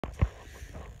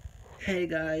Hey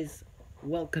guys,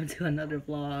 welcome to another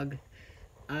vlog.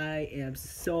 I am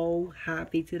so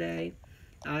happy today.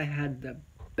 I had the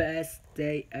best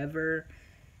day ever,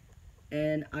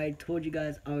 and I told you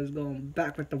guys I was going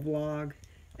back with the vlog.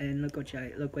 And look what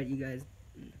you guys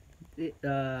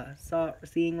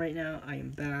seeing right now. I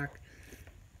am back.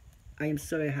 I am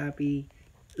so happy.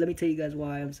 Let me tell you guys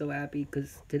why I'm so happy.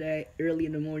 Cause today, early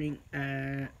in the morning,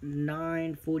 at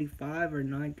 9:45 or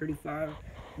 9:35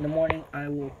 in the morning, I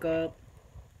woke up.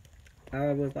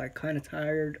 I was like kind of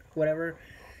tired, whatever.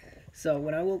 So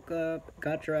when I woke up,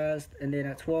 got dressed, and then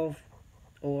at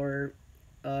or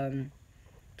um,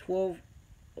 12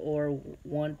 or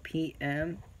 1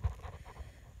 p.m.,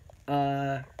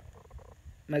 uh,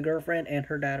 my girlfriend and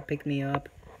her dad picked me up,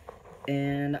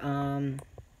 and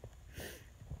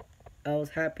I was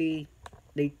happy.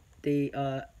 They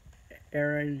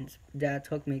Aaron's dad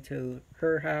took me to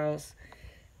her house,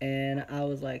 and I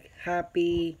was like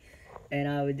happy, and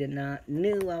I did not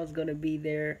knew I was gonna be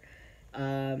there.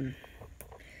 Um,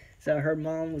 So her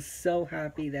mom was so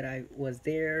happy that I was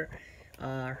there.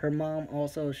 Her mom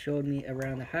also showed me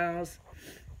around the house.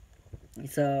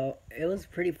 So it was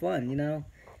pretty fun.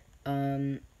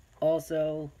 Um,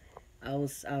 Also, I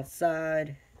was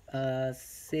outside,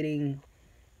 sitting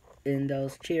in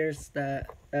those chairs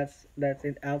that's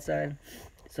outside.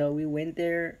 So we went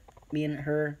there, me and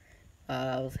her.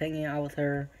 I was hanging out with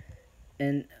her,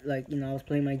 and I was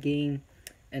playing my game,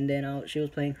 and then she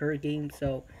was playing her game.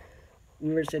 So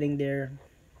we were sitting there.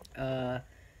 Uh,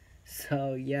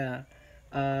 So yeah,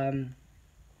 um,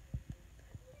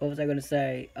 what was I gonna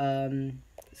say?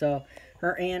 So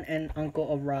her aunt and uncle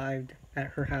arrived at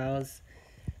her house,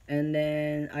 and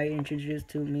then I introduced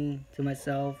to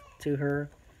myself to her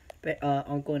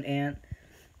uncle and aunt.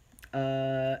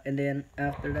 And then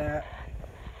after that,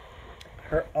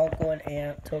 her uncle and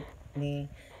aunt took me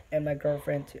and my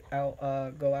girlfriend to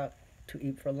go out to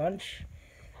eat for lunch.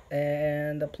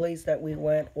 And the place that we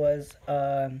went was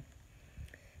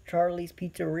Charlie's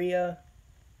Pizzeria.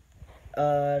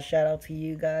 Shout out to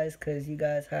you guys because you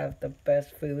guys have the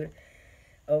best food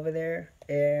over there.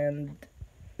 And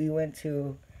we went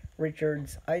to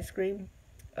Richard's Ice Cream,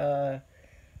 uh,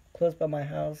 close by my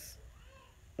house,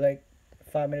 like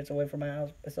 5 minutes away from my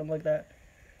house or something like that.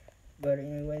 But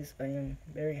anyways, I am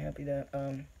very happy that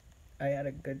I had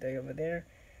a good day over there.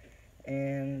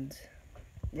 And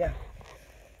yeah,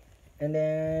 and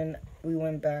then we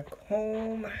went back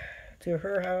home to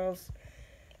her house,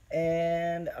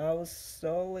 and I was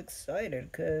so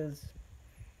excited because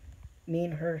me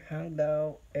and her hung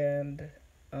out, and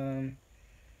um,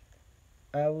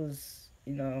 I was,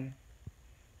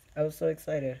 I was so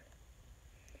excited.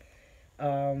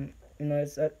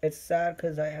 It's sad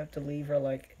because I have to leave her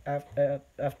like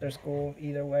after school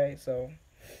either way. So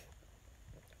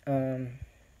um,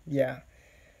 yeah.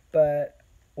 But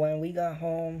when we got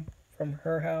home from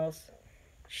her house,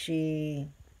 she,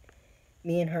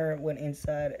 me and her went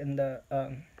inside in the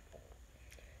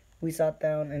we sat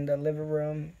down in the living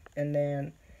room, and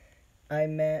then I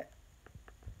met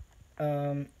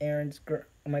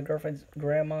my girlfriend's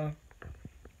grandma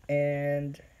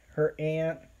and her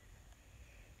aunt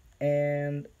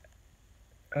and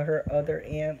her other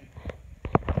aunt.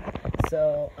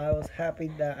 So I was happy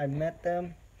that I met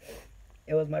them.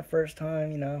 It was my first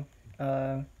time.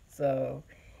 So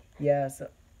yeah,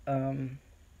 um,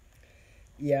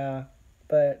 yeah,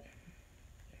 but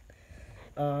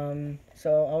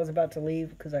so I was about to leave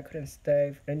because I couldn't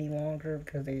stay any longer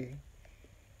because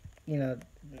you know,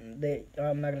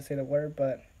 I'm not gonna say the word,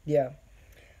 but yeah.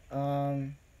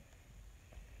 Um,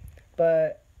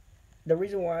 but the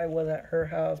reason why I was at her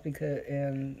house because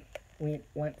and we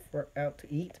went for out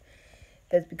to eat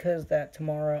is because that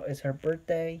tomorrow is her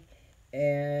birthday,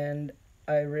 and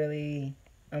I'm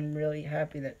really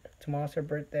happy that tomorrow's her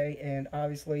birthday, and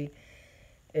obviously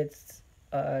it's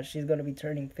she's gonna be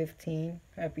turning 15.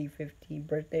 Happy 15th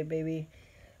birthday, baby.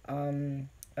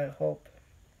 I hope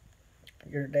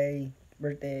your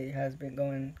birthday has been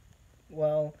going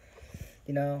well,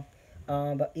 you know.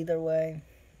 But either way,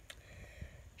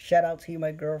 shout out to you,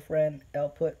 my girlfriend. I'll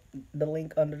put the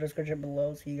link under the description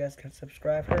below so you guys can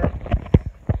subscribe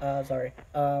her. Sorry.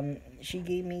 She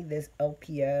gave me this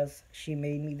LPS. She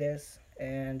made me this,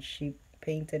 and she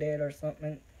painted it or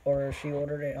something, or she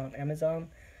ordered it on Amazon.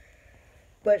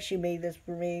 But she made this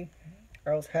for me.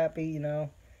 I was happy.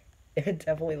 It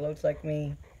definitely looks like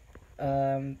me.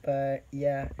 But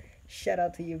yeah, shout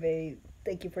out to you, babe.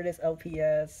 Thank you for this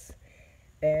LPS.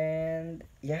 And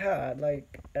yeah,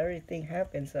 like everything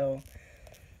happened. So,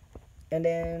 and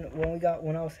then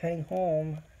when I was heading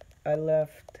home, I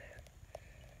left.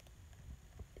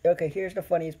 Okay, here's the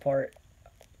funniest part.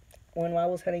 when I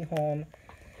was heading home,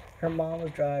 her mom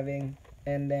was driving,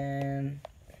 and then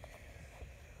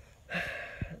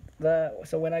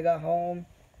so when I got home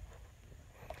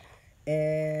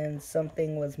and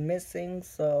something was missing,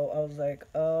 so I was like,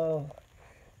 oh,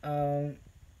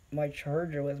 my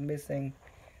charger was missing.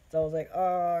 So I was like,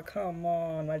 oh, come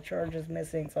on, my charger's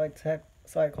missing. So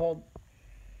I called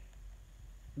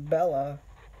Bella,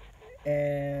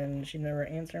 and she never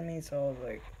answered me. So I was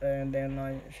like, and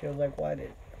then she was like, why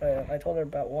did I told her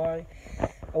about why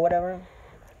or whatever,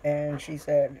 and she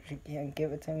said she can't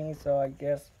give it to me. So I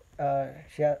guess I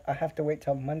have to wait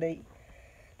till Monday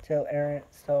till Aaron,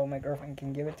 so my girlfriend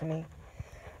can give it to me.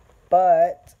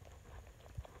 But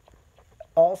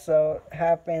also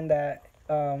happened that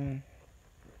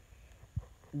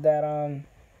that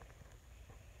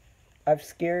I've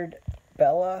scared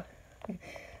Bella,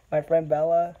 my friend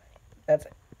Bella. That's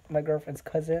my girlfriend's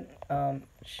cousin.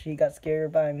 She got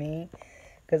scared by me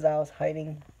because I was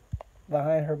hiding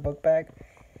behind her book bag,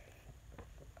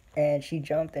 and she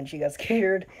jumped and she got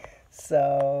scared.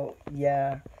 So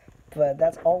yeah, but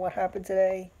that's all what happened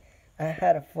today. I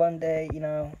had a fun day,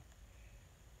 and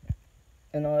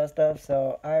all that stuff.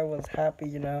 So I was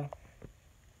happy,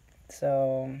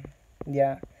 So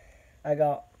yeah, I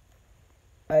got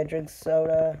I drink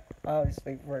soda,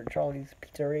 obviously for Charlie's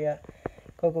Pizzeria,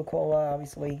 Coca-Cola,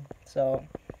 obviously. So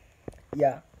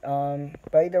yeah,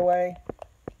 but either way,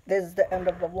 this is the end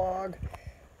of the vlog.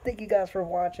 Thank you guys for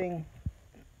watching.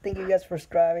 Thank you guys for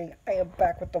subscribing. I am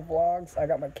back with the vlogs. I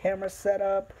got my camera set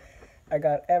up. I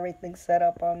got everything set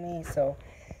up on me. So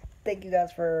thank you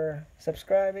guys for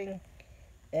subscribing.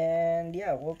 And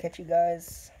yeah, we'll catch you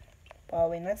guys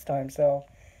probably next time. So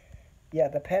yeah,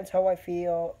 depends how I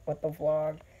feel with the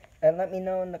vlog. And let me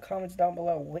know in the comments down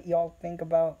below what y'all think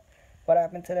about what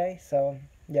happened today. So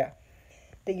yeah,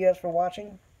 thank you guys for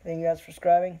watching. Thank you guys for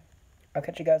subscribing. I'll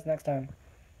catch you guys next time.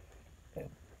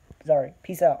 Sorry.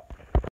 Peace out.